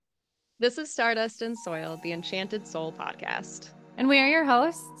This is Stardust and Soil, the Enchanted Soul podcast. And we are your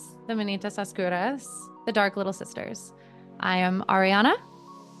hosts, the Manitas Oscuras, the Dark Little Sisters. I am Ariana.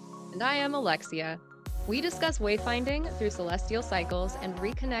 And I am Alexia. We discuss wayfinding through celestial cycles and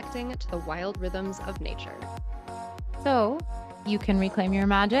reconnecting to the wild rhythms of nature. So you can reclaim your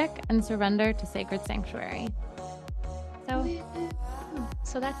magic and surrender to sacred sanctuary.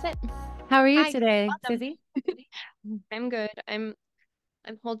 So that's it. How are you Hi, today, welcome. Susie? I'm good. I'm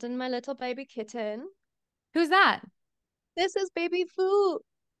holding my little baby kitten. Who's that? This is baby Fu.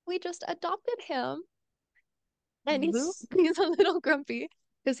 We just adopted him. And Vu? he's a little grumpy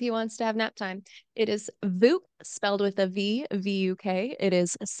because he wants to have nap time. It is Vuk, spelled with a V, V-U-K. It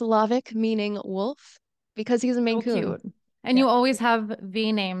is Slavic meaning wolf because he's a Maine So Coon. cute. And Yeah. you always have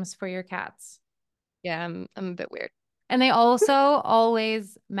V names for your cats. Yeah, I'm a bit weird. And they also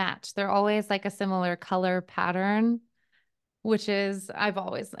always match. They're always like a similar color pattern, which is I've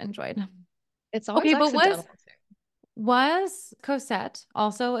always enjoyed. It's always Okay, but was accidental too. was Cosette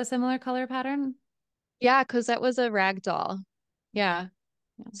also a similar color pattern? Yeah, because that was a rag doll. Yeah.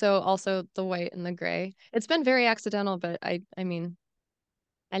 Yeah. So also the white and the gray. It's been very accidental, but I mean,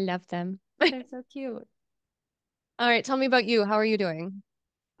 I love them. They're so cute. All right, tell me about you. How are you doing?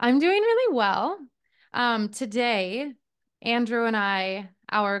 I'm doing really well. Today, Andrew and I,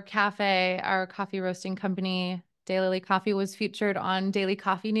 our cafe, our coffee roasting company, Daily Coffee, was featured on Daily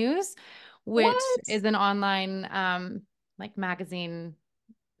Coffee News, which What? is an online like magazine,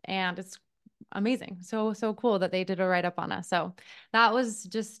 and it's amazing. So cool that they did a write-up on us. So that was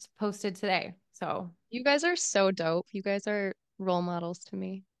just posted today. So You guys are so dope. You guys are role models to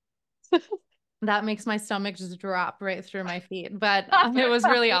me. that makes my stomach just drop right through my feet. But it was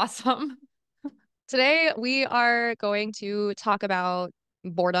really awesome. Today we are going to talk about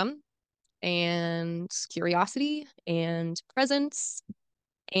boredom and curiosity and presence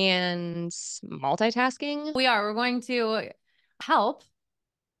and multitasking. We're going to help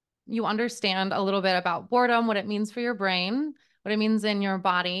you understand a little bit about boredom, what it means for your brain, what it means in your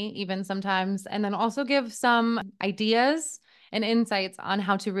body, even sometimes, and then also give some ideas and insights on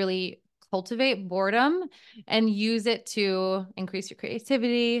how to really cultivate boredom and use it to increase your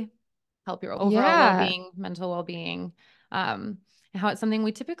creativity, help your overall Yeah. well-being, mental well-being, how it's something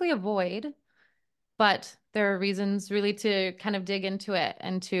we typically avoid, but there are reasons really to kind of dig into it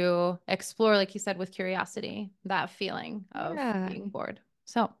and to explore, like you said, with curiosity, that feeling of Yeah. being bored.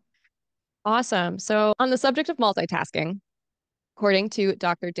 So Awesome. So, on the subject of multitasking, according to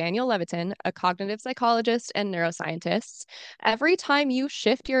Dr. Daniel Levitin, a cognitive psychologist and neuroscientist, every time you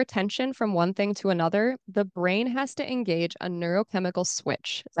shift your attention from one thing to another, the brain has to engage a neurochemical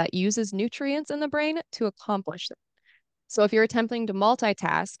switch that uses nutrients in the brain to accomplish it. So if you're attempting to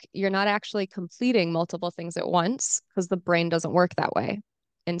multitask, you're not actually completing multiple things at once because the brain doesn't work that way.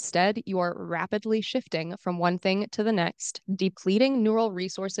 Instead, you are rapidly shifting from one thing to the next, depleting neural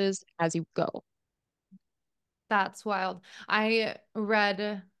resources as you go. that's wild. I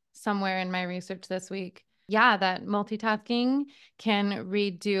read somewhere in my research this week, yeah, that multitasking can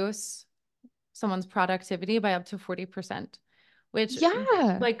reduce someone's productivity by up to 40%, which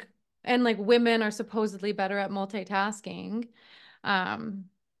Yeah. like, and like women are supposedly better at multitasking. Um,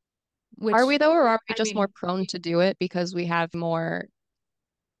 Are which we though, or are we I just more mean, prone to do it because we have more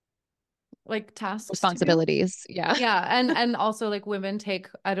like tasks to do. responsibilities? Yeah. Yeah, and also like women take,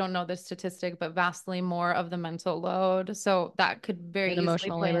 I don't know the statistic, but vastly more of the mental load. So that could very And easily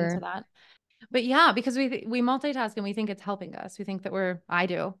emotional play into labor. that. But yeah, because we multitask and we think it's helping us. We think that I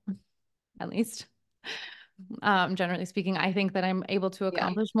do, at least. Generally speaking, I think that I'm able to Yeah.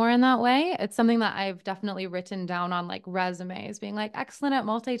 accomplish more in that way. It's something that I've definitely written down on like resumes, being like excellent at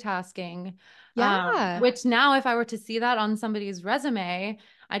multitasking. Yeah. Which now, if I were to see that on somebody's resume,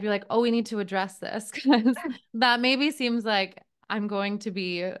 I'd be like, oh, we need to address this because that maybe seems like I'm going to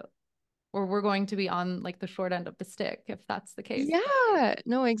be, or we're going to be on like the short end of the stick if that's the case. Yeah.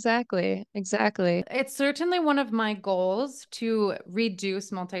 No, exactly. Exactly. It's certainly one of my goals to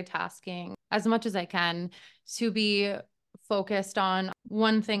reduce multitasking as much as I can, to be focused on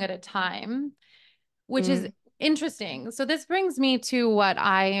one thing at a time, which is Mm. interesting. So, this brings me to what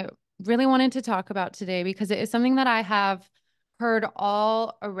I really wanted to talk about today because it is something that I have heard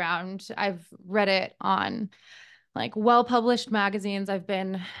all around. I've read it on like well-published magazines. I've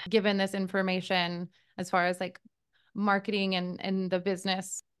been given this information as far as like marketing and the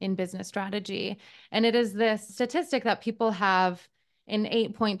business in business strategy. And it is this statistic that people have an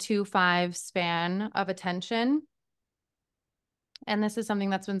 8.25 span of attention. And this is something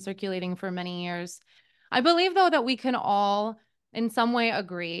that's been circulating for many years. I believe, though, that we can all in some way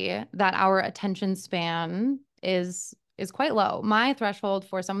agree that our attention span is is quite low. My threshold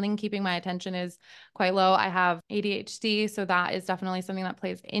for something keeping my attention is quite low. I have ADHD, so that is definitely something that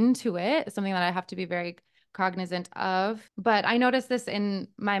plays into it, something that I have to be very cognizant of. But I notice this in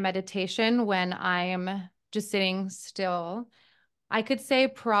my meditation when I'm just sitting still. I could say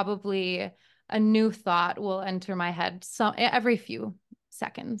probably a new thought will enter my head every few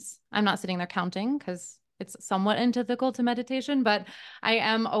seconds. I'm not sitting there counting because it's somewhat antithetical to meditation, but I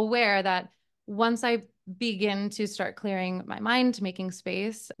am aware that once I begin to start clearing my mind, making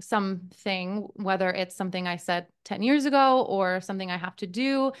space, something, whether it's something I said 10 years ago or something I have to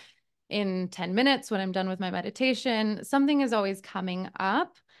do in 10 minutes when I'm done with my meditation, something is always coming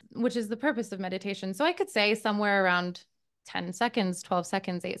up, which is the purpose of meditation. So I could say somewhere around 10 seconds, 12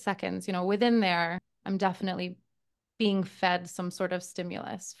 seconds, 8 seconds, within there, I'm definitely being fed some sort of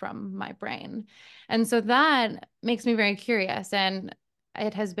stimulus from my brain. And so that makes me very curious. And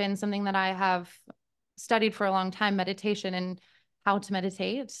it has been something that I have studied for a long time, meditation and how to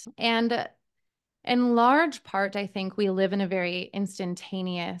meditate. And in large part, I think we live in a very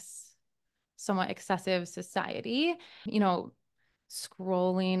instantaneous, somewhat excessive society. You know,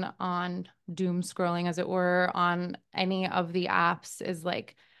 scrolling on doom scrolling, as it were, on any of the apps is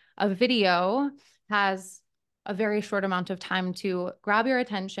like a video has a very short amount of time to grab your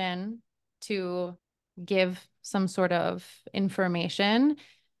attention, to give some sort of information.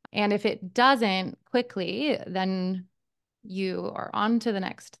 And if it doesn't quickly, then you are on to the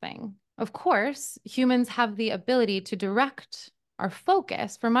next thing. Of course, humans have the ability to direct our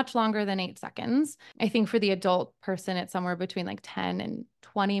focus for much longer than 8 seconds. I think for the adult person, it's somewhere between like 10 and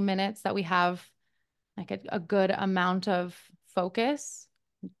 20 minutes that we have like a good amount of focus.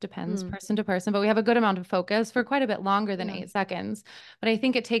 Depends Mm, person to person, but we have a good amount of focus for quite a bit longer than yeah. 8 seconds. But I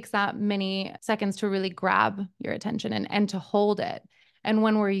think it takes that many seconds to really grab your attention and to hold it. And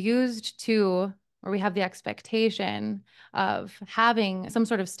when we're used to, or we have the expectation of having some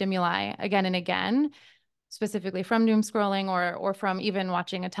sort of stimuli again and again, specifically from doom scrolling or from even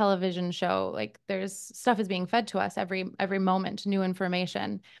watching a television show, like there's stuff is being fed to us every moment, new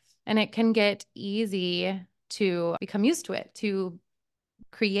information, and it can get easy to become used to it, to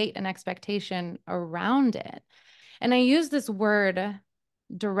create an expectation around it. And I use this word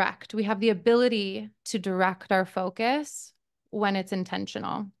direct. We have the ability to direct our focus when it's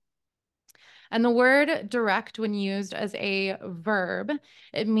intentional. And the word direct, when used as a verb,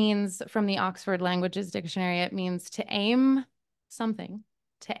 it means, from the Oxford Languages Dictionary, it means to aim something,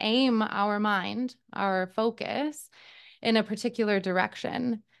 to aim our mind, our focus in a particular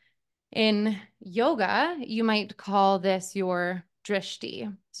direction. In yoga, you might call this your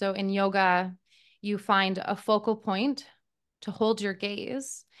drishti. So in yoga, you find a focal point to hold your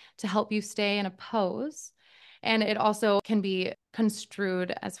gaze, to help you stay in a pose. And it also can be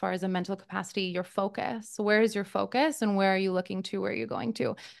construed as far as a mental capacity, your focus. So where is your focus and where are you looking to? Where are you going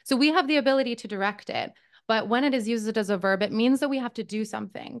to? So we have the ability to direct it. But when it is used as a verb, it means that we have to do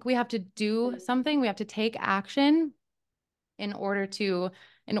something. We have to do something. We have to take action in order to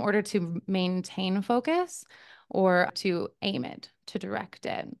maintain focus or to aim it, to direct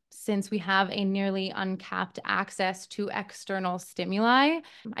it. Since we have a nearly uncapped access to external stimuli,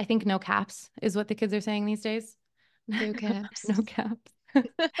 I think no caps is what the kids are saying these days. No caps. No caps,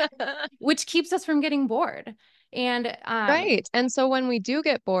 which keeps us from getting bored. And Right. And so when we do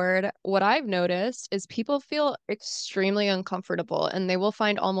get bored, what I've noticed is people feel extremely uncomfortable and they will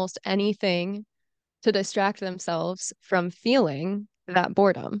find almost anything to distract themselves from feeling that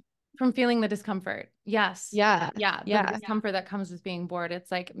boredom. from feeling the discomfort. Yes. Yeah. Yeah. The Yeah. discomfort that comes with being bored.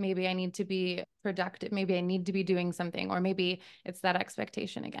 It's like maybe I need to be productive. Maybe I need to be doing something, or maybe it's that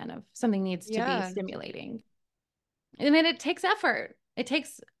expectation again of something needs to be Yeah. stimulating. And then it takes effort. It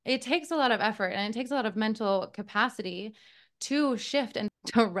takes a lot of effort and it takes a lot of mental capacity to shift and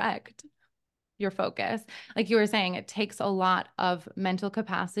direct your focus. Like you were saying, it takes a lot of mental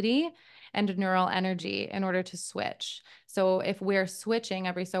capacity and neural energy in order to switch. So if we're switching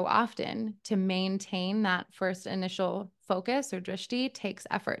every so often, to maintain that first initial focus or drishti takes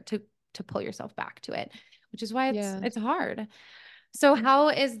effort to pull yourself back to it, which is why it's Yeah. it's hard. So how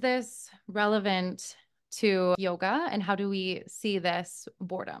is this relevant to yoga, and how do we see this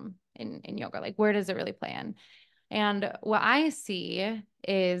boredom in yoga? Like where does it really play in? And what I see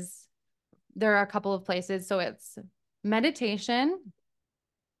is there are a couple of places. So it's meditation.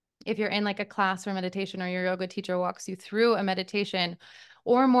 If you're in like a class for meditation or your yoga teacher walks you through a meditation,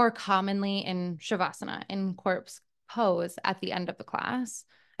 or more commonly in shavasana, in corpse pose at the end of the class.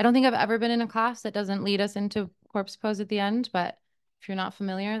 I don't think I've ever been in a class that doesn't lead us into corpse pose at the end, but if you're not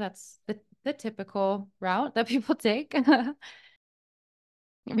familiar, that's the typical route that people take. I'd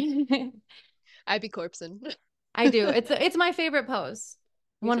be corpsing. I do. It's my favorite pose.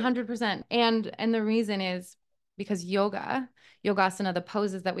 Me too. 100%. And the reason is because yogasana, the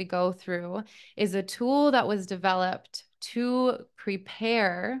poses that we go through, is a tool that was developed to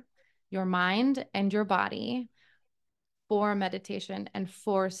prepare your mind and your body for meditation and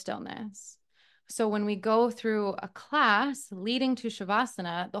for stillness. So when we go through a class leading to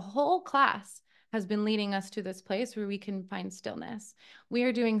Shavasana, the whole class has been leading us to this place where we can find stillness. We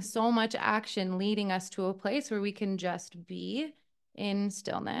are doing so much action leading us to a place where we can just be in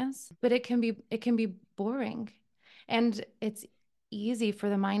stillness, but it can be boring. And it's easy for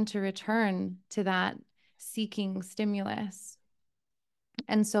the mind to return to that seeking stimulus.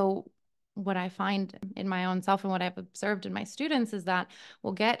 And so, what I find in my own self and what I've observed in my students is that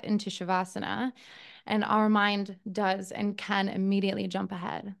we'll get into Shavasana and our mind does and can immediately jump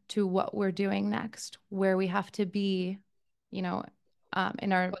ahead to what we're doing next, where we have to be, you know,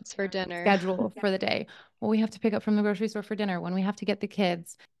 in our What's for dinner? schedule for the day, what we have to pick up from the grocery store for dinner, when we have to get the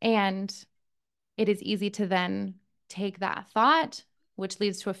kids. And it is easy to then take that thought, which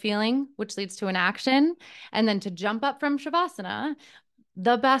leads to a feeling, which leads to an action, and then to jump up from Shavasana,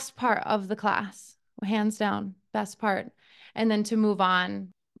 the best part of the class, hands down, best part. And then to move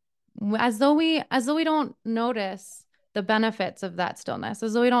on as though we don't notice the benefits of that stillness,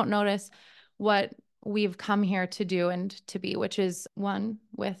 as though we don't notice what we've come here to do and to be, which is one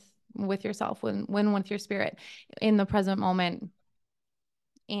with yourself, when with your spirit in the present moment.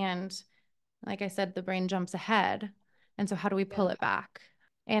 And like I said, the brain jumps ahead. And so how do we pull Yeah. it back?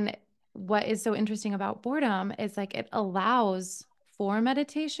 And what is so interesting about boredom is like it allows for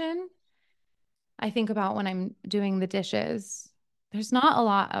meditation. I think about when I'm doing the dishes, there's not a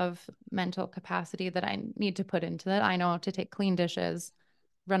lot of mental capacity that I need to put into that. I know to take clean dishes,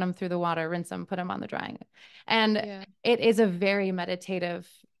 run them through the water, rinse them, put them on the drying. And Yeah. it is a very meditative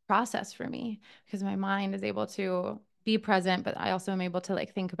process for me because my mind is able to be present, but I also am able to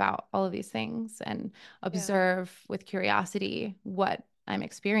like think about all of these things and Yeah. observe with curiosity what I'm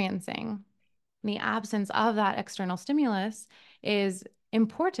experiencing. The absence of that external stimulus is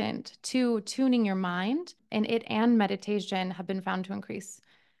important to tuning your mind, and it and meditation have been found to increase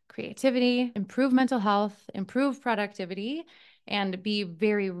creativity, improve mental health, improve productivity, and be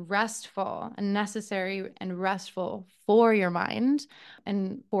very restful and necessary and restful for your mind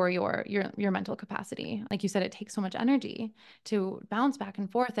and for your mental capacity. Like you said, it takes so much energy to bounce back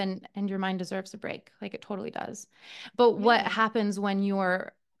and forth, and your mind deserves a break. Like it totally does. But what Yeah. happens when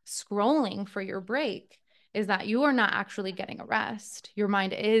you're scrolling for your break is that you are not actually getting a rest. Your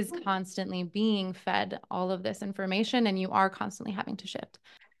mind is constantly being fed all of this information and you are constantly having to shift.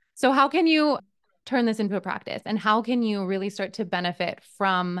 So, how can you turn this into a practice? And how can you really start to benefit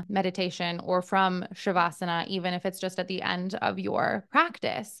from meditation or from Shavasana, even if it's just at the end of your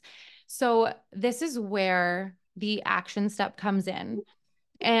practice? So, this is where the action step comes in.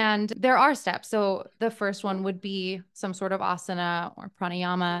 And there are steps. So the first one would be some sort of asana, or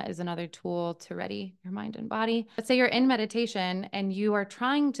pranayama is another tool to ready your mind and body. Let's say you're in meditation and you are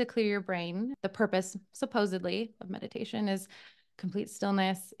trying to clear your brain. The purpose, supposedly, of meditation is complete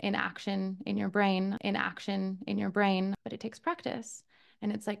stillness, in action in your brain, in action in your brain. But it takes practice.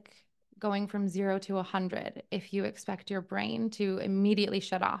 And it's like going from 0 to 100 if you expect your brain to immediately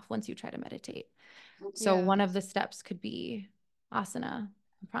shut off once you try to meditate. So Yeah. one of the steps could be asana,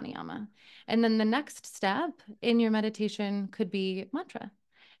 pranayama. And then the next step in your meditation could be mantra.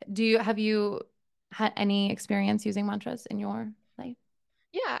 Have you had any experience using mantras in your life?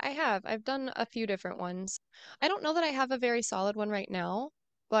 Yeah, I have. I've done a few different ones. I don't know that I have a very solid one right now,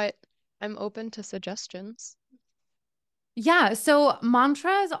 but I'm open to suggestions. Yeah, so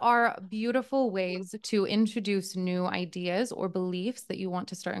mantras are beautiful ways to introduce new ideas or beliefs that you want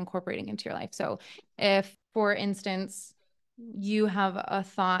to start incorporating into your life. So, if, for instance, you have a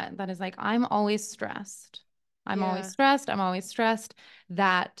thought that is like, Yeah. I'm always stressed,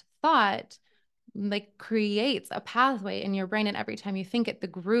 that thought like creates a pathway in your brain. And every time you think it, the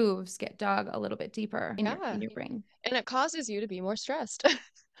grooves get dug a little bit deeper in Yeah. your brain. And it causes you to be more stressed.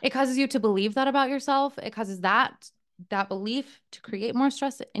 It causes you to believe that about yourself. It causes that belief to create more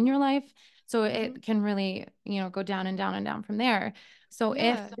stress in your life. So Hmm. it can really, go down and down and down from there. So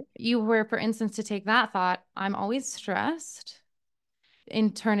if Yeah. you were, for instance, to take that thought, I'm always stressed,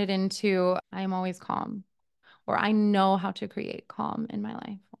 and turn it into I'm always calm, or I know how to create calm in my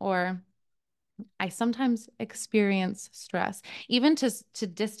life, or I sometimes experience stress, even to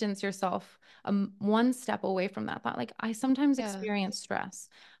distance yourself one step away from that thought. Like I sometimes Yeah. experience stress.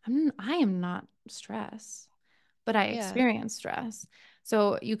 I am not stress, but I Yeah. experience stress.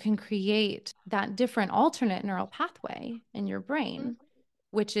 So you can create that different alternate neural pathway in your Mhm. brain,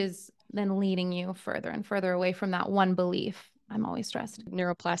 which is then leading you further and further away from that one belief. I'm always stressed.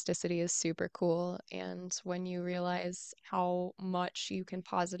 Neuroplasticity is super cool. And when you realize how much you can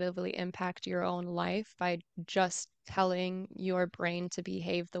positively impact your own life by just telling your brain to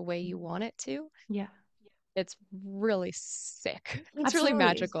behave the way you want it to, Yeah, it's really sick. It's really absolutely.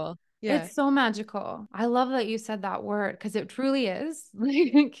 magical. Yeah. It's so magical. I love that you said that word because it truly is.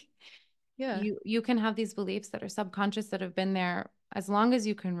 Like Yeah. you can have these beliefs that are subconscious that have been there as long as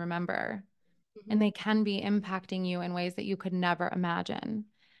you can remember, and Hmm. they can be impacting you in ways that you could never imagine.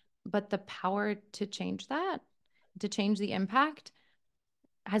 But the power to change that, to change the impact,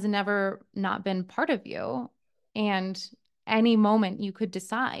 has never not been part of you. And any moment you could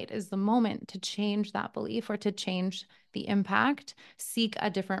decide is the moment to change that belief or to change the impact, seek a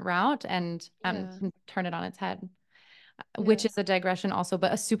different route, and Yeah. turn it on its head, which Yeah. is a digression also,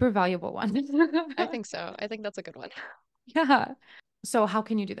 but a super valuable one. I think so. I think that's a good one. Yeah. So, how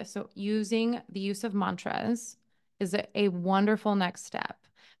can you do this? So, using the use of mantras is a wonderful next step.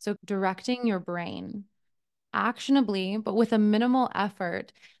 So, directing your brain actionably, but with a minimal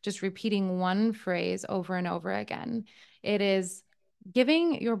effort, just repeating one phrase over and over again. It is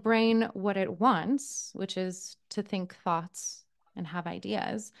giving your brain what it wants, which is to think thoughts and have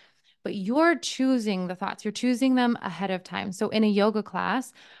ideas, but you're choosing the thoughts, you're choosing them ahead of time. So in a yoga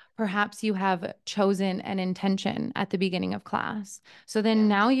class, perhaps you have chosen an intention at the beginning of class. So then Yeah.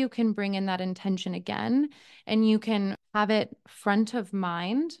 now you can bring in that intention again and you can have it front of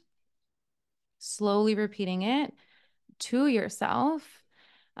mind, slowly repeating it to yourself,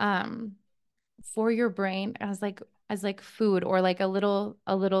 um, for your brain as like food or like a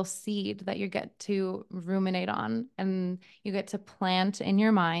little seed that you get to ruminate on and you get to plant in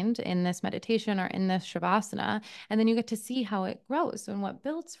your mind in this meditation or in this shavasana, and then you get to see how it grows and what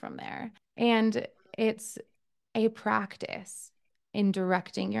builds from there. And it's a practice in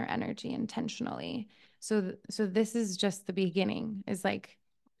directing your energy intentionally. So this is just the beginning, is like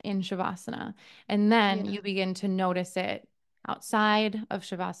in shavasana. And then Yeah. you begin to notice it outside of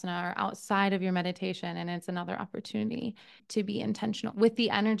shavasana or outside of your meditation, and it's another opportunity to be intentional with the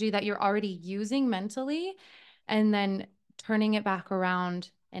energy that you're already using mentally, and then turning it back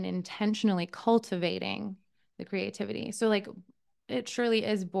around and intentionally cultivating the creativity. So like it surely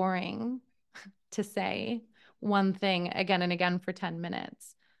is boring to say one thing again and again for 10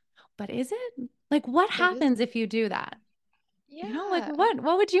 minutes. But is it? Like what It is. happens if you do that? Like Yeah.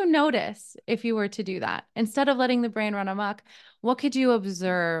 what would you notice if you were to do that? Instead of letting the brain run amok, what could you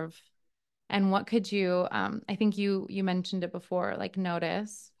observe, and what could you I think you mentioned it before, like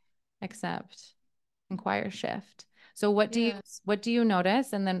notice, accept, inquire, shift. So Yeah. what do you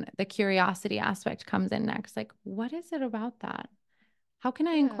notice, and then the curiosity aspect comes in next. Like what is it about that? How can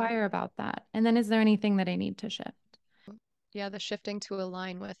I Yeah. inquire about that? And then is there anything that I need to shift? Yeah. The shifting to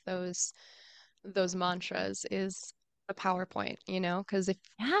align with those mantras is a PowerPoint, because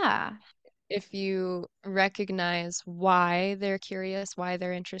Yeah, if you recognize why they're curious, why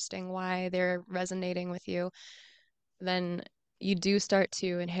they're interesting, why they're resonating with you, then you do start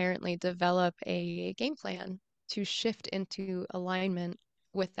to inherently develop a game plan to shift into alignment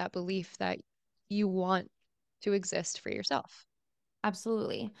with that belief that you want to exist for yourself.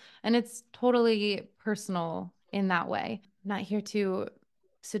 absolutely. And it's totally personal in that way. I'm not here to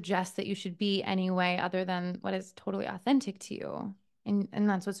suggest that you should be any way other than what is totally authentic to you. And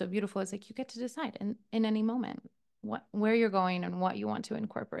that's what's so beautiful, is like you get to decide in any moment what where you're going and what you want to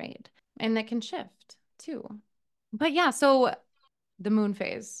incorporate. And that can shift too. But yeah, so the moon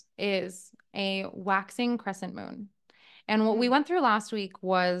phase is a waxing crescent moon. And what we Mm, went through last week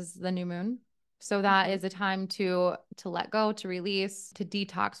was the new moon. So that hmm. is a time to let go, to release, to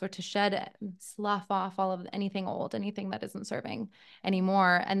detox, or to shed, slough off all of anything old, anything that isn't serving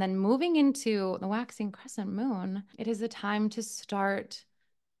anymore. And then moving into the waxing crescent moon, it is a time to start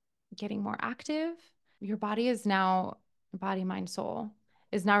getting more active. Your body is now, body, mind, soul,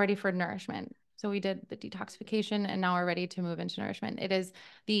 is now ready for nourishment. So we did the detoxification and now we're ready to move into nourishment. It is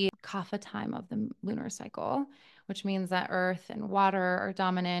the kapha time of the lunar cycle, which means that earth and water are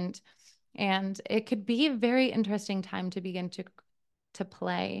dominant. And it could be a very interesting time to begin to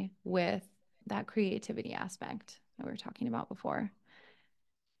play with that creativity aspect that we were talking about before.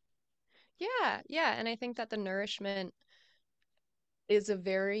 Yeah, yeah. And I think that the nourishment is a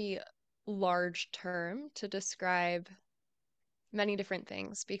very large term to describe many different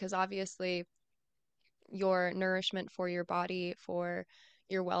things because obviously your nourishment for your body, for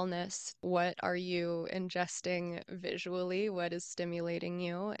your wellness, what are you ingesting visually? What is stimulating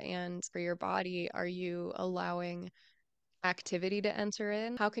you? And for your body, are you allowing activity to enter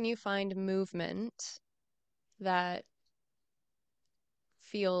in? How can you find movement that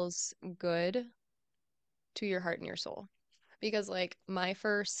feels good to your heart and your soul. Because like my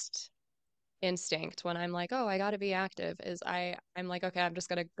first instinct when I'm like, oh, I gotta be active is I'm like, okay, I'm just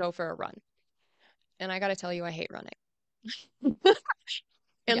gonna go for a run. And I gotta tell you, I hate running.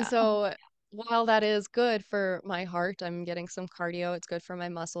 And Yeah. so while that is good for my heart, I'm getting some cardio, it's good for my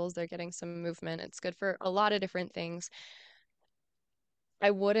muscles, they're getting some movement, it's good for a lot of different things.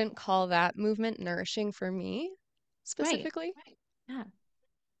 I wouldn't call that movement nourishing for me Right. specifically, Yeah.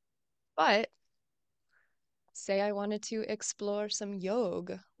 but say I wanted to explore some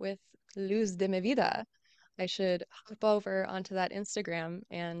yoga with Luz de mi vida, I should hop over onto that Instagram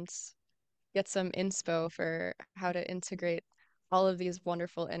and get some inspo for how to integrate all of these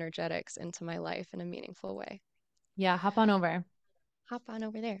wonderful energetics into my life in a meaningful way. Yeah. Hop on over. Hop on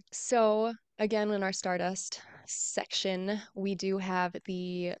over there. So, again, in our Stardust section, we do have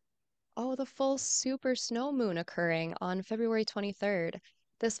the full super snow moon occurring on February 23rd.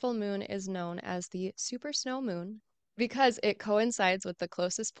 This full moon is known as the super snow moon because it coincides with the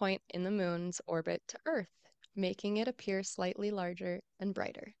closest point in the moon's orbit to Earth, making it appear slightly larger and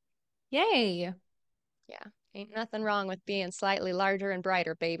brighter. Yay. Yeah, ain't nothing wrong with being slightly larger and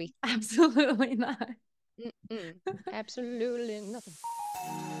brighter, baby. Absolutely not. Mm-mm, absolutely nothing.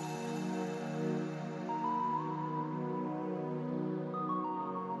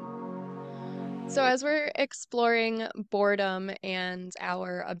 So, as we're exploring boredom and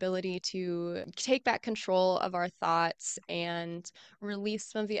our ability to take back control of our thoughts and release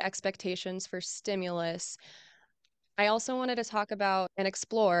some of the expectations for stimulus, I also wanted to talk about and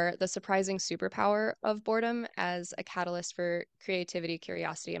explore the surprising superpower of boredom as a catalyst for creativity,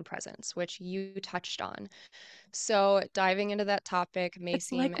 curiosity, and presence, which you touched on. So, diving into that topic may It's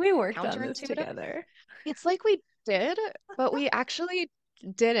seem like we worked on this counterintuitive. together. It's like we did, but we actually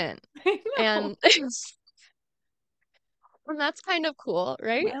didn't. I know. And and that's kind of cool,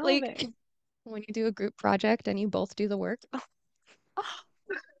 right? I love Like it. when you do a group project and you both do the work. Oh,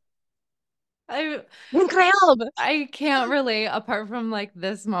 I Incredible. I can't relate apart from like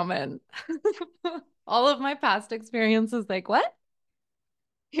this moment. All of my past experiences, like, what?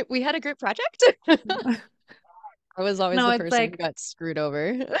 We had a group project. I was always No, the it's person who like, got screwed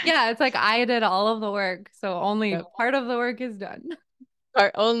over. yeah, it's like I did all of the work, so only Yep. part of the work is done. Or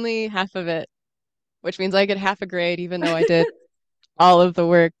only half of it, which means I get half a grade, even though I did all of the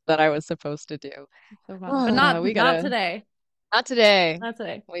work that I was supposed to do. So fun. But not We not gotta, today. not today. Not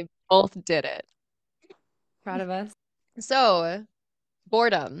today. We both did it. Proud of us. So,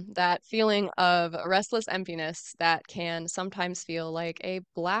 boredom, that feeling of restless emptiness that can sometimes feel like a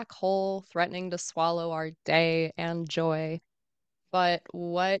black hole threatening to swallow our day and joy. But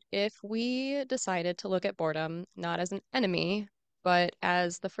what if we decided to look at boredom not as an enemy, but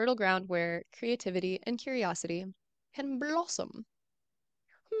as the fertile ground where creativity and curiosity can blossom?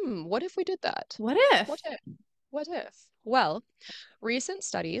 What if we did that? What What if? if? What if? Well, recent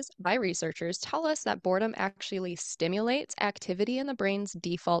studies by researchers tell us that boredom actually stimulates activity in the brain's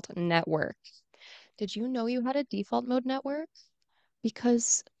default network. Did you know you had a default mode network?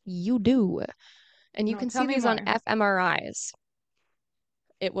 Because you do. And you No, can tell see me these on more. fMRIs.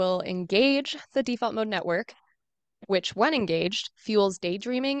 It will engage the default mode network, which, when engaged, fuels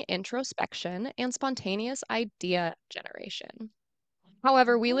daydreaming, introspection, and spontaneous idea generation.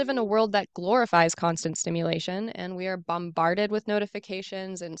 However, we live in a world that glorifies constant stimulation, and we are bombarded with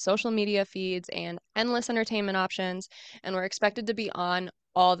notifications and social media feeds and endless entertainment options, and we're expected to be on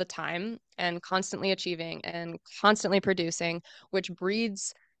all the time and constantly achieving and constantly producing, which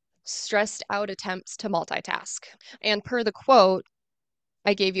breeds stressed out attempts to multitask. And per the quote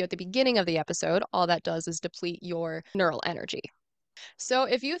I gave you at the beginning of the episode, all that does is deplete your neural energy. So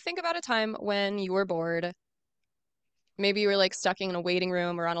if you think about a time when you were bored, maybe you were like stuck in a waiting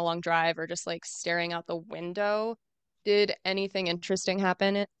room or on a long drive or just like staring out the window. Did anything interesting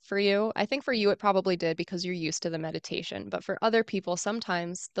happen for you? I think for you it probably did because you're used to the meditation. But for other people,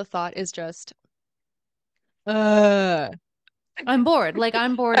 sometimes the thought is just, uh, I'm bored. Like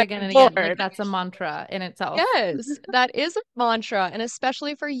I'm bored again I'm and again. Like bored. that's a mantra in itself. Yes, that is a mantra, and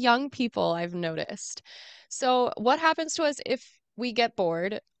especially for young people, I've noticed. So, what happens to us if we get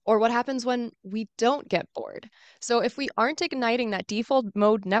bored, or what happens when we don't get bored? So, if we aren't igniting that default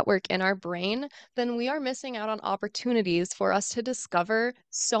mode network in our brain, then we are missing out on opportunities for us to discover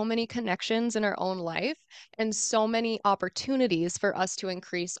so many connections in our own life and so many opportunities for us to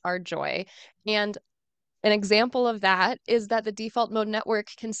increase our joy. And an example of that is that the default mode network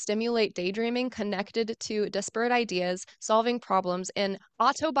can stimulate daydreaming connected to disparate ideas, solving problems, and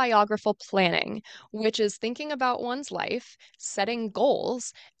autobiographical planning, which is thinking about one's life, setting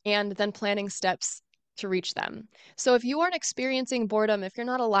goals, and then planning steps to reach them. So if you aren't experiencing boredom, if you're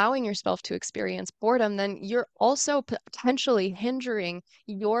not allowing yourself to experience boredom, then you're also potentially hindering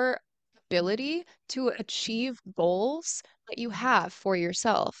your ability to achieve goals that you have for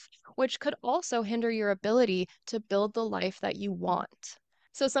yourself, which could also hinder your ability to build the life that you want.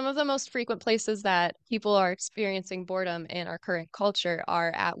 So some of the most frequent places that people are experiencing boredom in our current culture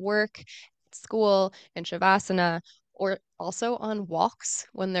are at work, school, in Shavasana, or also on walks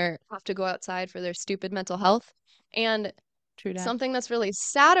when they have to go outside for their stupid mental health. And True that. something that's really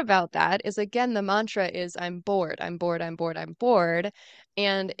sad about that is, again, the mantra is I'm bored, I'm bored, I'm bored, I'm bored.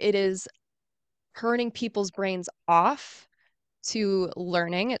 And it is turning people's brains off to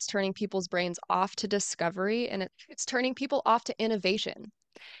learning. It's turning people's brains off to discovery, and it's turning people off to innovation.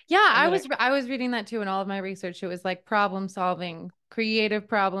 Yeah, I'm gonna, I was reading that too in all of my research. It was like problem solving, creative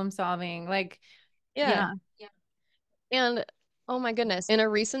problem solving. Like, yeah. yeah, And oh my goodness, in a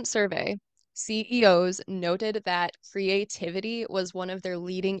recent survey, CEOs noted that creativity was one of their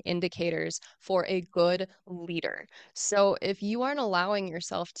leading indicators for a good leader. So if you aren't allowing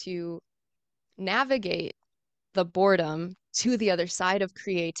yourself to navigate the boredom to the other side of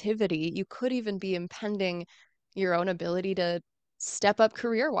creativity, you could even be impending your own ability to step up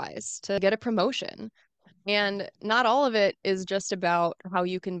career-wise, to get a promotion. And not all of it is just about how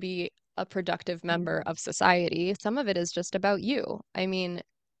you can be a productive member of society. Some of it is just about you. I mean,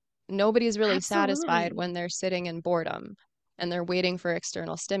 nobody's really satisfied absolutely. when they're sitting in boredom and they're waiting for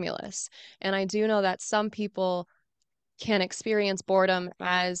external stimulus. And I do know that some people can experience boredom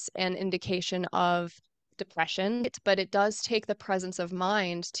as an indication of depression, but it does take the presence of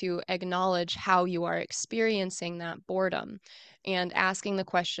mind to acknowledge how you are experiencing that boredom and asking the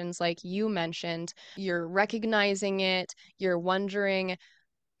questions like you mentioned. You're recognizing it, you're wondering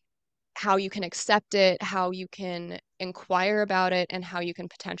how you can accept it, how you can inquire about it, and how you can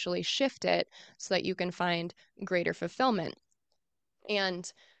potentially shift it so that you can find greater fulfillment.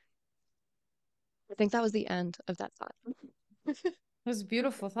 And I think that was the end of that thought. It was a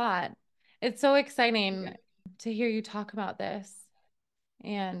beautiful thought. It's so exciting to hear you talk about this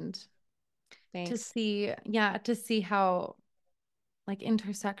and to Thanks. see, yeah, to see how like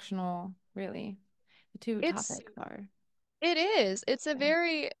intersectional really the two It's topics are. it is. It's a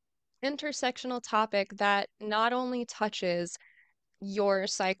very intersectional topic that not only touches your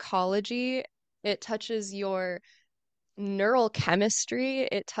psychology, it touches your neural chemistry,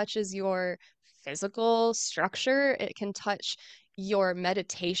 it touches your physical structure, it can touch your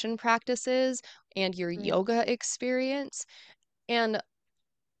meditation practices and your Mm. yoga experience. And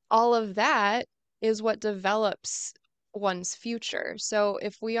all of that is what develops one's future. So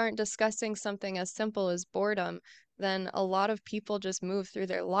if we aren't discussing something as simple as boredom, then a lot of people just move through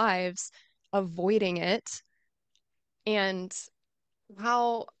their lives avoiding it. And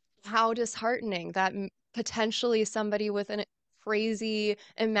how how disheartening that potentially somebody with a crazy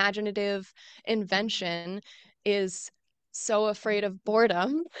imaginative invention is so afraid of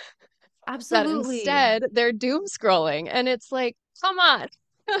boredom that Absolutely. instead they're doom scrolling. And it's like, come on.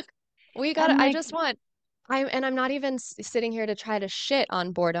 We gotta, And I like just want, I'm not even sitting here to try to shit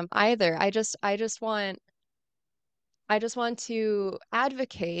on boredom either. I just want to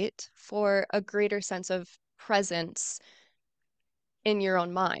advocate for a greater sense of presence in your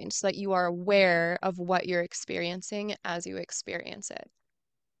own mind so that you are aware of what you're experiencing as you experience it.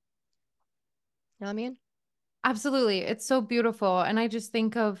 You know what I mean? absolutely. It's so beautiful. And I just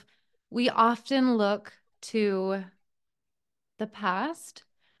think of we often look to the past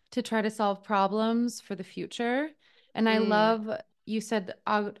to try to solve problems for the future. And I Mm. love you said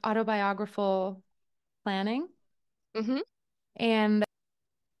autobiographical planning Mm-hmm. and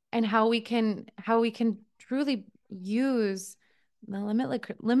how we can truly use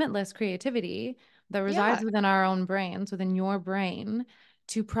the limitless creativity that resides Yeah. within our own brains, within your brain,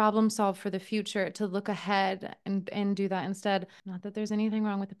 to problem solve for the future, to look ahead and do that instead. Not that there's anything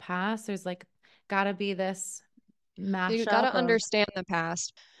wrong with the past. There's like gotta be this You got mashup to of understand the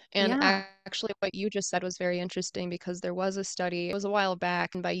past. And yeah. actually, what you just said was very interesting because there was a study, it was a while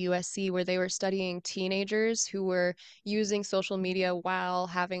back by USC, where they were studying teenagers who were using social media while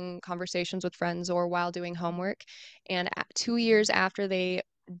having conversations with friends or while doing homework. And 2 years after they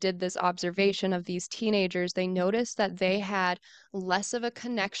did this observation of these teenagers, they noticed that they had less of a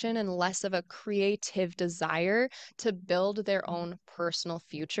connection and less of a creative desire to build their own personal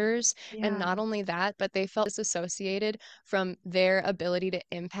futures. And Yeah. not only that, but they felt disassociated from their ability to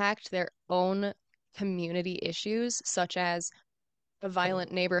impact their own community issues, such as a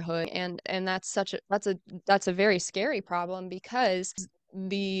violent neighborhood. And that's a very scary problem because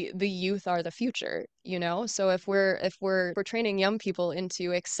the youth are the future, you know? So if we're training young people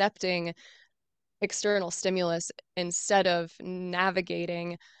into accepting external stimulus instead of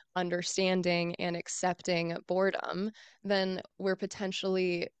navigating, understanding, and accepting boredom, then we're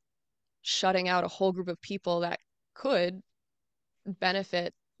potentially shutting out a whole group of people that could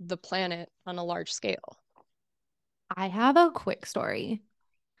benefit the planet on a large scale. I have a quick story.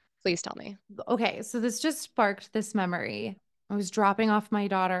 Please tell me. Okay, so this just sparked this memory. I was dropping off my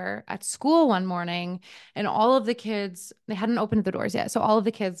daughter at school one morning, and all of the kids, they hadn't opened the doors yet. So all of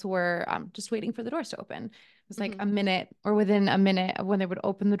the kids were just waiting for the doors to open. It was like Hmm. a minute or within a minute of when they would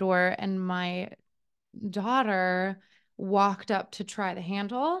open the door, and my daughter walked up to try the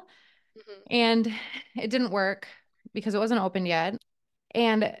handle, Hmm. and it didn't work because it wasn't opened yet.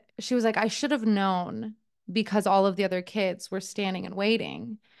 And she was like, I should have known because all of the other kids were standing and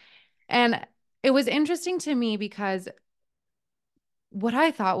waiting. And it was interesting to me because what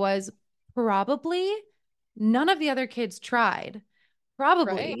I thought was probably none of the other kids tried. Right?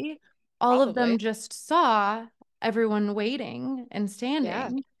 Probably all of them Probably. just saw everyone waiting and Yeah.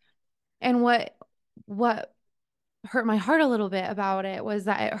 standing. And what hurt my heart a little bit about it was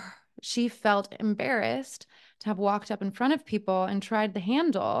that she felt embarrassed to have walked up in front of people and tried the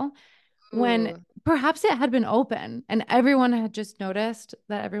handle when Ooh. perhaps it had been open and everyone had just noticed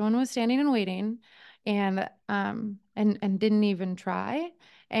that everyone was standing and waiting and didn't even try.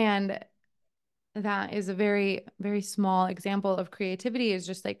 And that is a very, very small example of creativity, is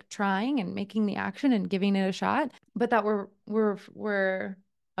just like trying and making the action and giving it a shot. But that we're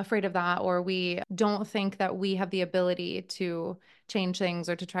afraid of that, or we don't think that we have the ability to change things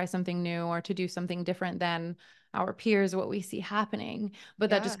or to try something new or to do something different than our peers, what we see happening. But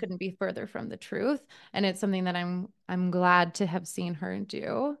that Yeah. just couldn't be further from the truth. And it's something that I'm glad to have seen her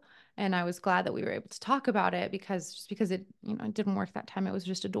do. And I was glad that we were able to talk about it because just because it, it didn't work that time, it was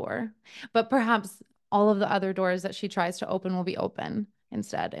just a door. But perhaps all of the other doors that she tries to open will be open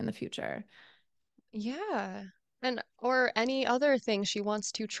instead in the future. Yeah. And or any other thing she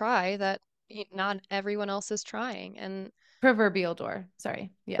wants to try that not everyone else is trying. And Proverbial door.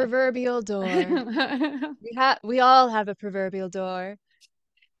 Sorry. Yeah. proverbial door. We all have a proverbial door.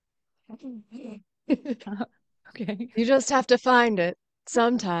 Okay. You just have to find it.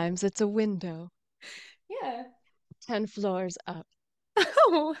 Sometimes it's a window Yeah. 10 floors up.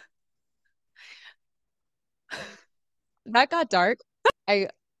 Oh, That got dark. I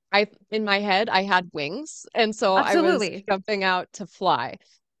in my head I had wings, and so I was absolutely. jumping out to fly.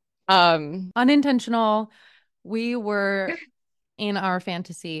 Um, Unintentional. We were in our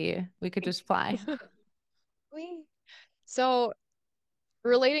fantasy. We could just fly. Whee! So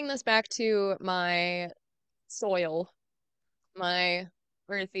relating this back to my soil, my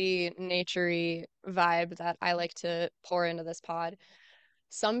earthy, naturey vibe that I like to pour into this pod,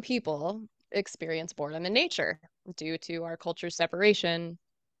 some people experience boredom in nature due to our culture's separation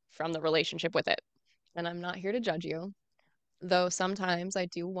from the relationship with it. And I'm not here to judge you, though sometimes I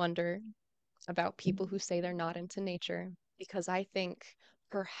do wonder about people who say they're not into nature because I think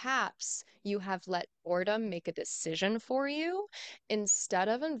perhaps you have let boredom make a decision for you instead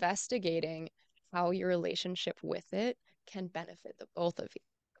of investigating how your relationship with it can benefit the both of you.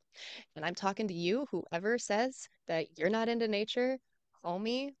 And I'm talking to you, whoever says that you're not into nature,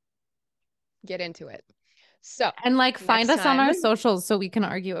 homie, get into it. So, And like find next us on time, our socials so we can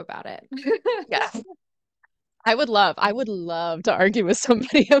argue about it. yeah, I would love to argue with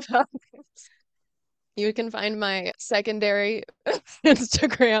somebody about this. You can find my secondary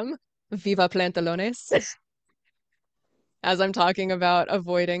Instagram, Viva Plantalones, as I'm talking about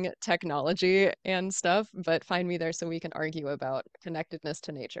avoiding technology and stuff, but find me there so we can argue about connectedness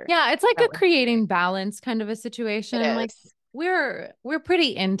to nature. Yeah, it's like That a would be great. creating balance kind of a It situation. Like is. we're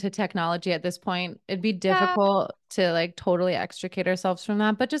pretty into technology at this point. It'd be Yeah. difficult to like totally extricate ourselves from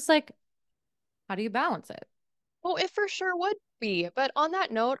that, but just like how do you balance it? Oh, it for sure would be. But on that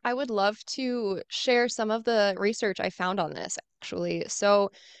note, I would love to share some of the research I found on this, actually.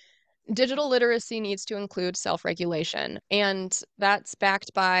 So, digital literacy needs to include self-regulation, and that's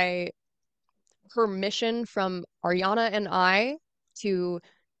backed by permission from Ariana and I to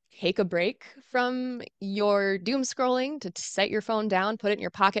take a break from your doom scrolling, to set your phone down, put it in your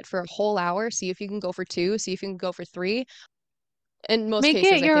pocket for a whole hour, see if you can go for two, see if you can go for three. In most Make it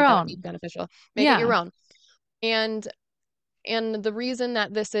cases, I your think that would be own. beneficial. Make it Yeah. your own. And and the reason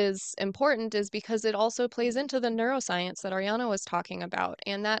that this is important is because it also plays into the neuroscience that Ariana was talking about,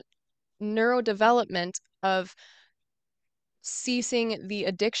 and that neurodevelopment of ceasing the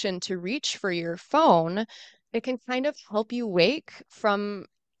addiction to reach for your phone, it can kind of help you wake from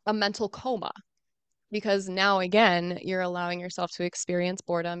a mental coma. because now again, you're allowing yourself to experience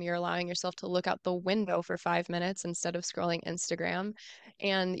boredom. You're allowing yourself to look out the window for 5 minutes instead of scrolling Instagram.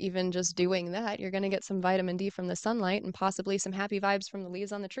 And even just doing that, you're going to get some vitamin D from the sunlight and possibly some happy vibes from the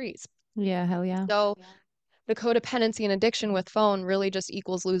leaves on the trees. Yeah, hell yeah. So the codependency and addiction with phone really just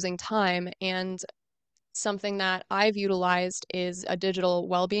equals losing time. And something that I've utilized is a digital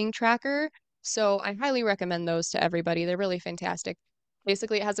well-being tracker. So I highly recommend those to everybody. They're really fantastic.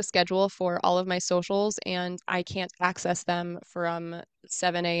 Basically, it has a schedule for all of my socials, and I can't access them from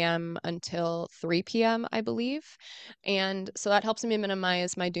 7 a.m. until 3 p.m., I believe. And so that helps me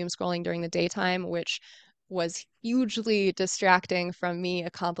minimize my doom scrolling during the daytime, which was hugely distracting from me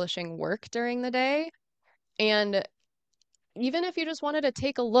accomplishing work during the day. And even if you just wanted to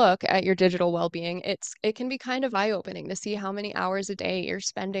take a look at your digital well-being, it can be kind of eye-opening to see how many hours a day you're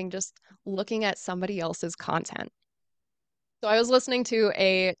spending just looking at somebody else's content. So I was listening to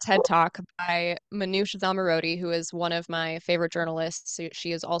a TED Talk by Manoush Zomorodi, who is one of my favorite journalists.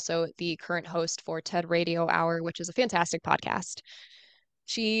 She is also the current host for TED Radio Hour, which is a fantastic podcast.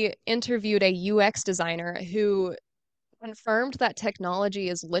 She interviewed a UX designer who confirmed that technology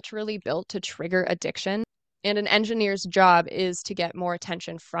is literally built to trigger addiction, and an engineer's job is to get more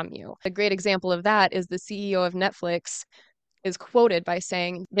attention from you. A great example of that is the CEO of Netflix is quoted by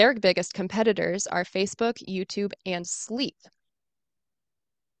saying their biggest competitors are Facebook, YouTube, and sleep,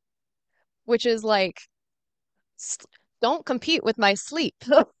 which is like, don't compete with my sleep.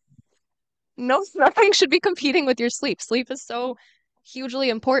 No, nothing should be competing with your sleep. Sleep is so hugely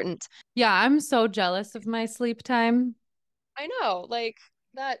important. Yeah, I'm so jealous of my sleep time. I know, like,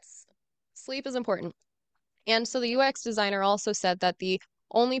 that's sleep is important. And so the UX designer also said that the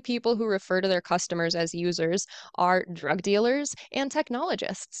only people who refer to their customers as users are drug dealers and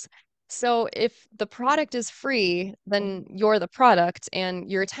technologists. So if the product is free, then you're the product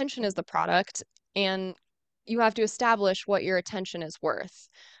and your attention is the product, and you have to establish what your attention is worth.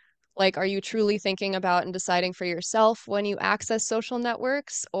 Like, are you truly thinking about and deciding for yourself when you access social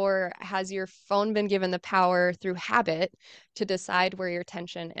networks, or has your phone been given the power through habit to decide where your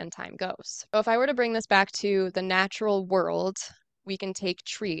attention and time goes? So, if I were to bring this back to the natural world, we can take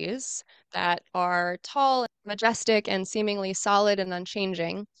trees that are tall, majestic, and seemingly solid and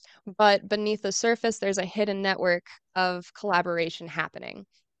unchanging, but beneath the surface, there's a hidden network of collaboration happening.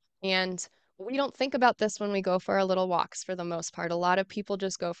 And we don't think about this when we go for our little walks for the most part. A lot of people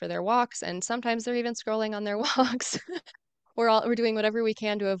just go for their walks, and sometimes they're even scrolling on their walks. We're doing whatever we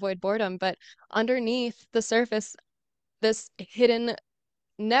can to avoid boredom, but underneath the surface, this hidden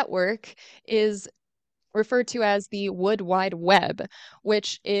network is referred to as the wood wide web,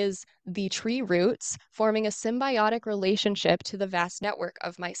 which is the tree roots forming a symbiotic relationship to the vast network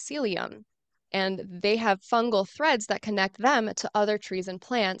of mycelium. And they have fungal threads that connect them to other trees and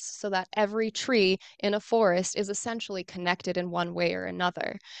plants so that every tree in a forest is essentially connected in one way or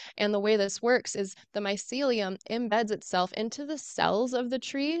another. And the way this works is the mycelium embeds itself into the cells of the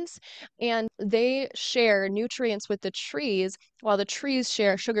trees, and they share nutrients with the trees while the trees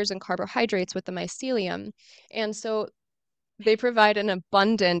share sugars and carbohydrates with the mycelium. And so they provide an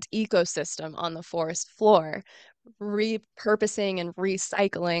abundant ecosystem on the forest floor, repurposing and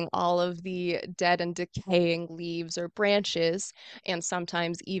recycling all of the dead and decaying leaves or branches, and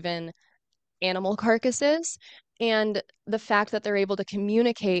sometimes even animal carcasses. And the fact that they're able to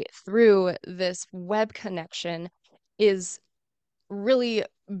communicate through this web connection is really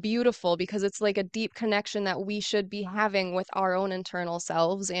beautiful because it's like a deep connection that we should be having with our own internal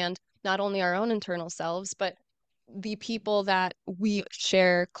selves, and not only our own internal selves, but the people that we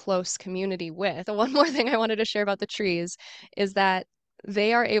share close community with. The one more thing I wanted to share about the trees is that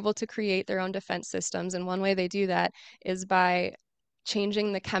they are able to create their own defense systems. And one way they do that is by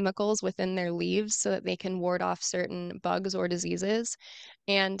changing the chemicals within their leaves so that they can ward off certain bugs or diseases.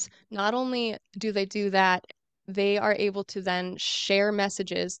 And not only do they do that, they are able to then share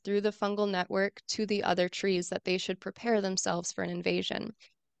messages through the fungal network to the other trees that they should prepare themselves for an invasion.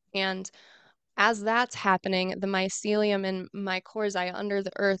 And as that's happening, the mycelium and mycorrhizae under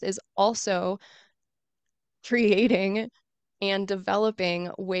the earth is also creating and developing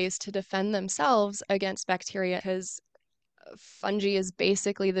ways to defend themselves against bacteria, because fungi is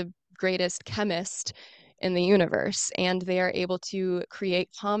basically the greatest chemist in the universe, and they are able to create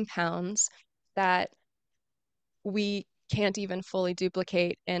compounds that we can't even fully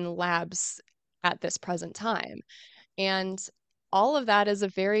duplicate in labs at this present time. And all of that is a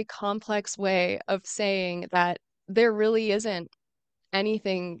very complex way of saying that there really isn't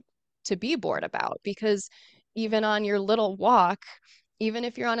anything to be bored about, because even on your little walk, even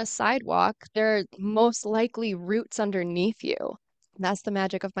if you're on a sidewalk, there are most likely roots underneath you. That's the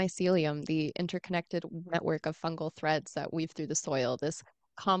magic of mycelium, the interconnected network of fungal threads that weave through the soil. This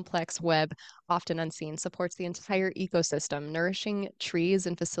complex web, often unseen, supports the entire ecosystem, nourishing trees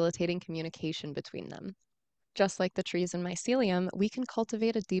and facilitating communication between them. Just like the trees in mycelium, we can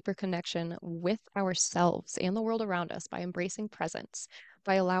cultivate a deeper connection with ourselves and the world around us by embracing presence,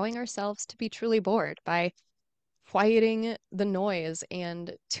 by allowing ourselves to be truly bored, by quieting the noise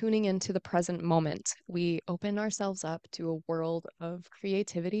and tuning into the present moment. We open ourselves up to a world of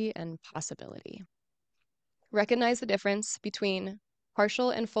creativity and possibility. Recognize the difference between partial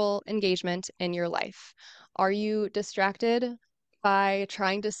and full engagement in your life. Are you distracted by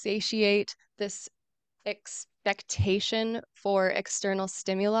trying to satiate this expectation for external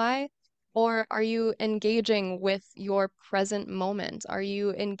stimuli? Or are you engaging with your present moment? Are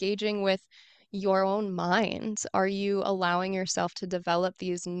you engaging with your own mind? Are you allowing yourself to develop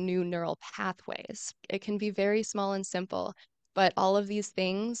these new neural pathways? It can be very small and simple, but all of these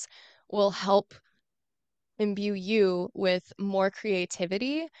things will help imbue you with more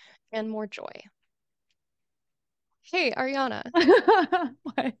creativity and more joy. Hey, Ariana,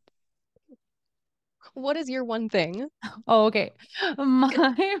 What? what is your one thing? Oh, okay.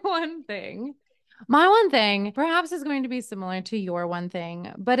 My one thing. My one thing perhaps is going to be similar to your one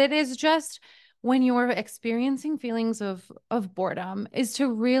thing, but it is just when you're experiencing feelings of boredom is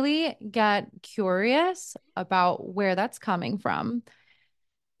to really get curious about where that's coming from.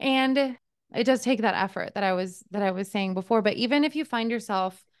 And it does take that effort that I was saying before, but even if you find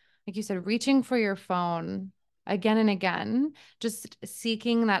yourself, like you said, reaching for your phone again and again, just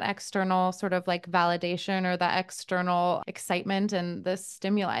seeking that external sort of like validation or that external excitement and the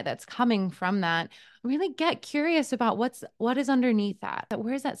stimuli that's coming from that, really get curious about what is underneath that.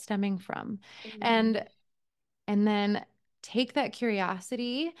 Where is that stemming from? Mm. And and then take that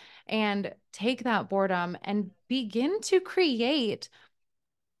curiosity and take that boredom and begin to create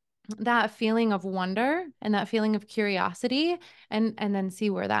that feeling of wonder and that feeling of curiosity, and then see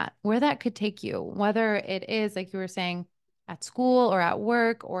where that could take you, whether it is like you were saying at school or at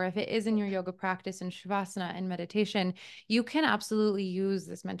work, or if it is in your yoga practice and shavasana and meditation. You can absolutely use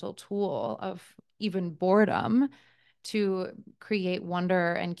this mental tool of even boredom to create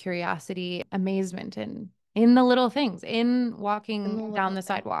wonder and curiosity, amazement in the little things, in In walking the down little the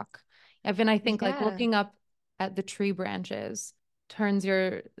thing. sidewalk. Even I think like Yeah, looking up at the tree branches turns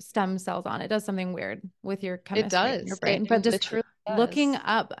your stem cells on. It does something weird with your it chemistry in your does. It brain. But just literally looking does.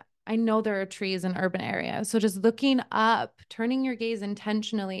 up, I know there are trees in urban areas. So just looking up, turning your gaze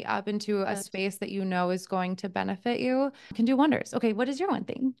intentionally up into a Yes, space that you know is going to benefit you can do wonders. Okay, what is your one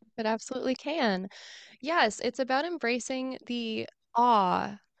thing? it absolutely can. Yes, it's about embracing the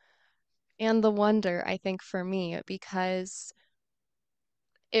awe and the wonder, I think, for me, because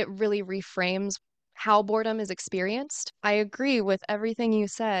it really reframes how boredom is experienced. I agree with everything you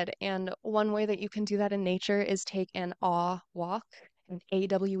said. And one way that you can do that in nature is take an awe walk, an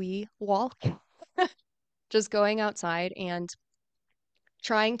AWE walk, just going outside and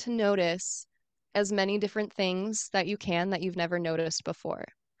trying to notice as many different things that you can that you've never noticed before,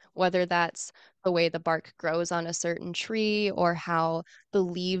 whether that's the way the bark grows on a certain tree or how the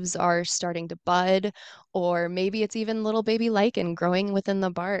leaves are starting to bud, or maybe it's even little baby lichen growing within the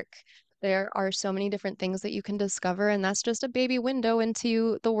bark. There are so many different things that you can discover, and that's just a baby window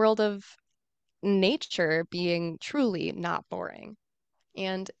into the world of nature being truly not boring.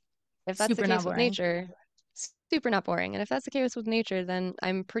 And if that's the Super not case with boring. nature, super not boring. And if that's the case with nature, then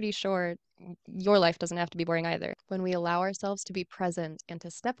I'm pretty sure your life doesn't have to be boring either. When we allow ourselves to be present and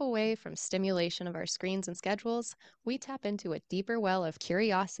to step away from stimulation of our screens and schedules, we tap into a deeper well of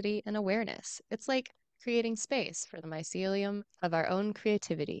curiosity and awareness. It's like creating space for the mycelium of our own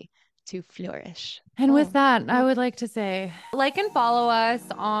creativity to flourish. And with Oh, that, I oh, would like to say like and follow us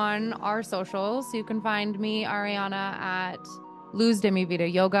on our socials. You can find me, Ariana, at Luz de Mi Vida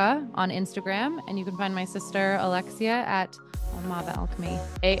Yoga on Instagram. And you can find my sister, Alexia, at Almava Alchemy.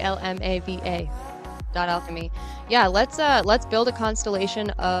 ALMAVA. Dot alchemy. Yeah, let's build a constellation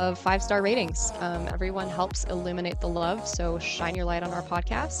of 5-star ratings. Everyone helps illuminate the love, so shine your light on our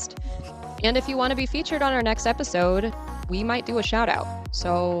podcast. And if you want to be featured on our next episode, we might do a shout out.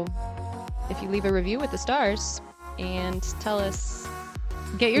 So if you leave a review with the stars and tell us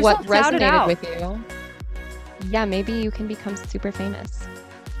Get what yourself shouted resonated out. with you, yeah, maybe you can become super famous.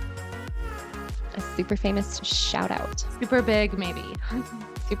 A super famous shout out. Super big, maybe.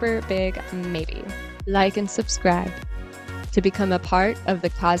 Super big, maybe. Like and subscribe to become a part of the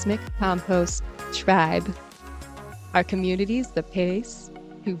Cosmic Compost tribe. Our communities that pace,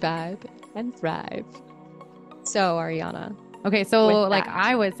 who vibe, and thrive. So, Ariana, Okay, so with like that.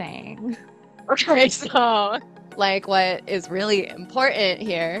 I was saying, Okay, so Like, what is really important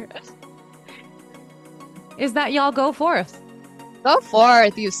here? Is that y'all go forth. Go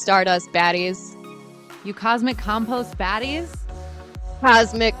forth, you Stardust baddies. You cosmic compost baddies.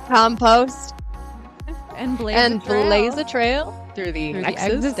 Cosmic compost. And blaze a trail through the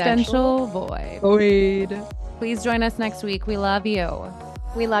existential void. Please join us next week. We love you.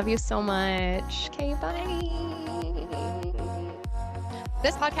 We love you so much. Okay, bye.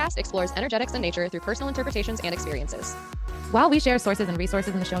 This podcast explores energetics and nature through personal interpretations and experiences. While we share sources and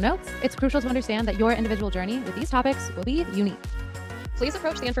resources in the show notes, it's crucial to understand that your individual journey with these topics will be unique. Please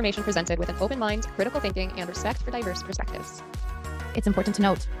approach the information presented with an open mind, critical thinking, and respect for diverse perspectives. It's important to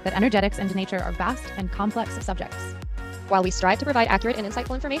note that energetics and nature are vast and complex subjects. While we strive to provide accurate and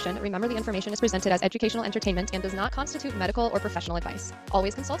insightful information, remember the information is presented as educational entertainment and does not constitute medical or professional advice.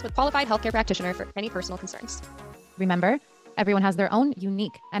 Always consult with qualified healthcare practitioner for any personal concerns. Remember, everyone has their own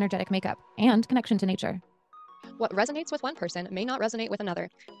unique energetic makeup and connection to nature. What resonates with one person may not resonate with another.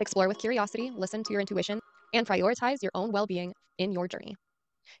 Explore with curiosity, listen to your intuition, and prioritize your own well-being in your journey.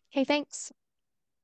 Hey, thanks.